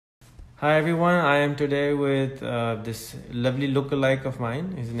Hi everyone, I am today with this lovely lookalike of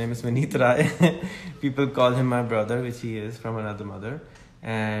mine. His name is Vineet Rai. People call him my brother, which he is from another mother.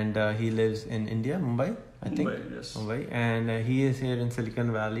 And he lives in India, Mumbai, I think. Mumbai, yes. Mumbai. And he is here in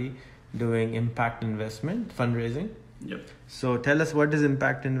Silicon Valley doing impact investment, fundraising. Yep. So tell us, what is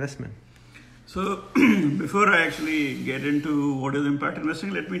impact investment? So before I actually get into what is impact investing,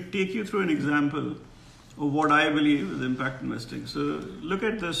 let me take you through an example of what I believe is impact investing. So look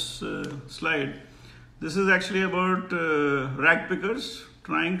at this slide. This is actually about rag pickers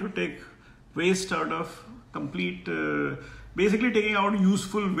trying to take waste out of complete, basically taking out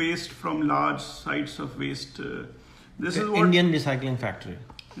useful waste from large sites of waste. This is what Indian recycling factory.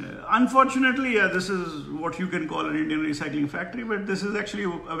 Unfortunately, this is what you can call an Indian recycling factory, but this is actually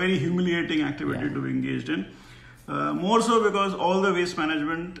a very humiliating activity to be engaged in. More so because all the waste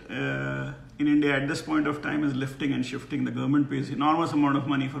management in India at this point of time is lifting and shifting. The government pays enormous amount of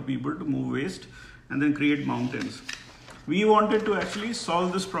money for people to move waste and then create mountains. We wanted to actually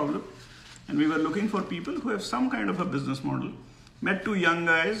solve this problem, and we were looking for people who have some kind of a business model. Met two young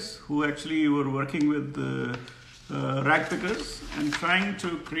guys who actually were working with rag pickers and trying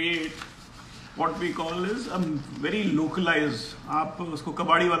to create what we call is a very localized, आप उसको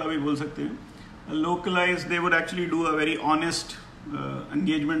कबाड़ी वाला भी बोल सकते हैं, localized. They would actually do a very honest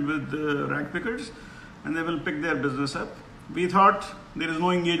engagement with the rag pickers, and they will pick their business up. We thought there is no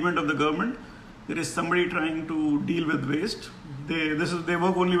engagement of the government. There is somebody trying to deal with waste. They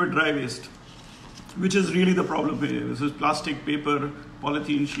work only with dry waste, which is really the problem here. This is plastic, paper,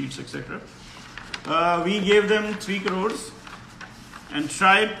 polythene sheets, etc. We gave them 3 crores and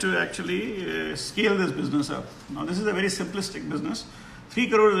tried to actually scale this business up. Now this is a very simplistic business. 3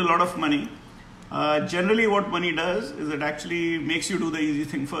 crores is a lot of money. Generally what money does is it actually makes you do the easy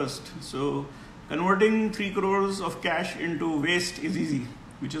thing first. So converting 3 crores of cash into waste is easy,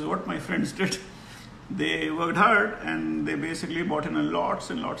 which is what my friends did. They worked hard and they basically bought in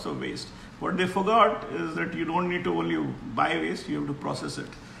lots and lots of waste. What they forgot is that you don't need to only buy waste, you have to process it.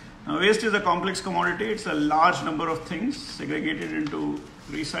 Now waste is a complex commodity. It's a large number of things segregated into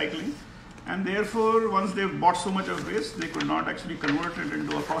recycling, and therefore once they bought so much of waste, they could not actually convert it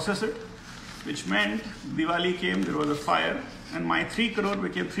into a process it, which meant Diwali came, there was a fire, and my 3 crore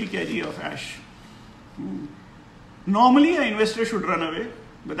became 3 kg of ash. Normally an investor should run away,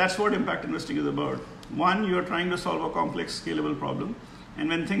 but that's what impact investing is about. One, you are trying to solve a complex scalable problem, and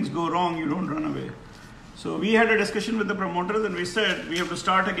when things go wrong, you don't run away. So we had a discussion with the promoters and we said we have to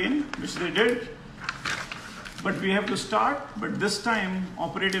start again, which they did. But we have to start, but this time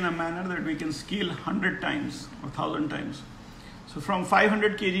operate in a manner that we can scale 100 times or 1,000 times. So from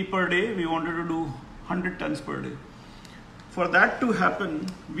 500 kg per day, we wanted to do 100 tons per day. For that to happen,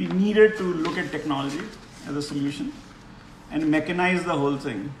 we needed to look at technology as a solution and mechanize the whole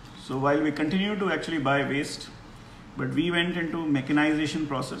thing. So while we continue to actually buy waste, but we went into mechanization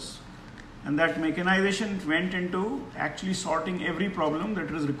process. And that mechanization went into actually sorting every problem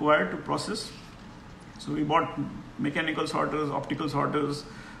that is required to process. So we bought mechanical sorters, optical sorters,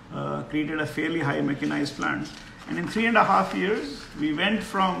 created a fairly high mechanized plant. And in 3.5 years, we went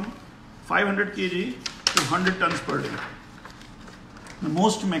from 500 kg to 100 tons per day. The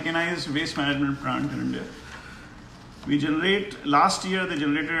most mechanized waste management plant in India. We generate, last year they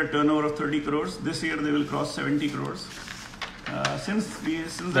generated a turnover of 30 crores. This year they will cross 70 crores. Since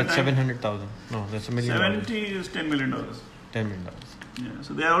that's 700,000. No, that's $1 million. 70 is $10 million. $10 million. Yeah,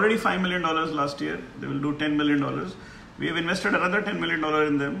 so they are already $5 million last year. They will do $10 million. We have invested another $10 million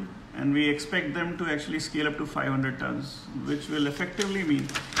in them, and we expect them to actually scale up to 500 tons, which will effectively mean,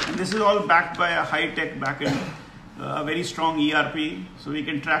 and this is all backed by a high-tech backend, a very strong ERP, so we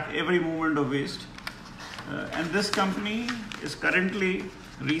can track every movement of waste. And this company is currently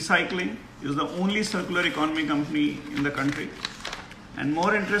recycling, is the only circular economy company in the country. And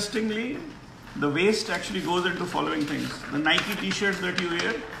more interestingly, the waste actually goes into following things. The Nike t-shirts that you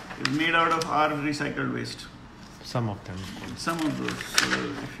wear is made out of our recycled waste. Some of them. Some of those.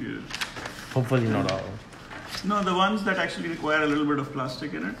 So if you, hopefully not all. No, the ones that actually require a little bit of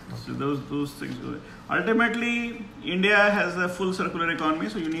plastic in it. Okay. So those things go there. Ultimately, India has a full circular economy,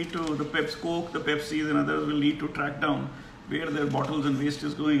 so you need to, the Coke, the Pepsis and others will need to track down where their bottles and waste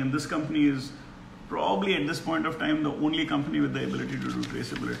is going, and this company is probably at this point of time the only company with the ability to do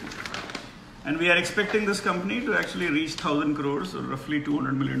traceability. And we are expecting this company to actually reach 1,000 crores or roughly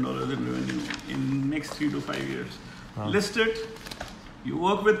 $200 million in revenue in next 3 to 5 years. List it, you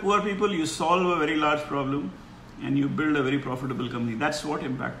work with poor people, you solve a very large problem, and you build a very profitable company. That's what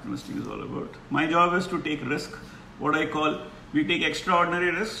impact investing is all about. My job is to take risk, what I call, we take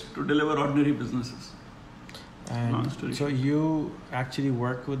extraordinary risks to deliver ordinary businesses. And long story so short. you actually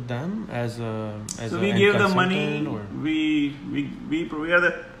work with them as a So a we end gave them consultant, money. or? We are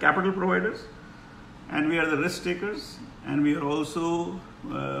the capital providers, and we are the risk takers, and we are also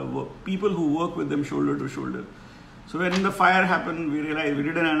people who work with them shoulder to shoulder. So when the fire happened, we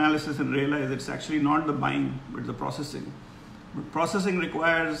did an analysis and realized it's actually not the buying, but the processing. But processing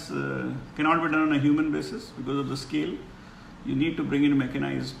requires cannot be done on a human basis because of the scale. You need to bring in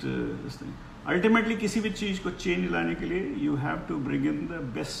mechanized this thing. Ultimately, किसी भी चीज को change लाने के लिए you have to bring in the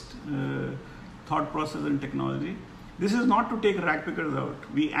best thought process and technology. This is not to take rack pickers out.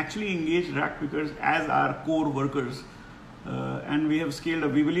 We actually engage rack pickers as our core workers, and we have scaled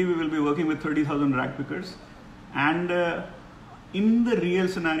up. We believe we will be working with 30,000 rack pickers, and in the real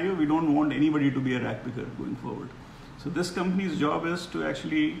scenario, we don't want anybody to be a rack picker going forward. So this company's job is to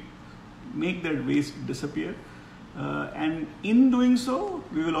actually make that waste disappear. And in doing so,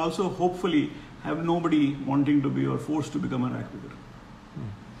 we will also hopefully have nobody wanting to be or forced to become a rack picker.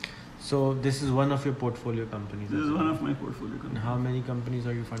 So this is one of your portfolio companies. This is one of my portfolio And companies. how many companies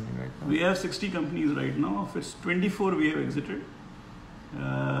are you funding right now? We have 60 companies right now, of which 24 we have exited.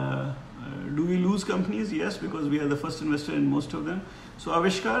 Do we lose companies? Yes, because we are the first investor in most of them. So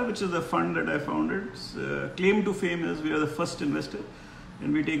Avishkar, which is the fund that I founded, claim to fame is we are the first investor,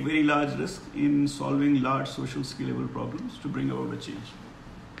 and we take very large risks in solving large social scalable problems to bring about a change.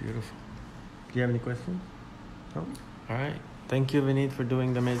 Beautiful. Do you have any questions? No? All right. Thank you, Vineet, for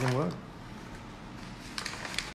doing the amazing work.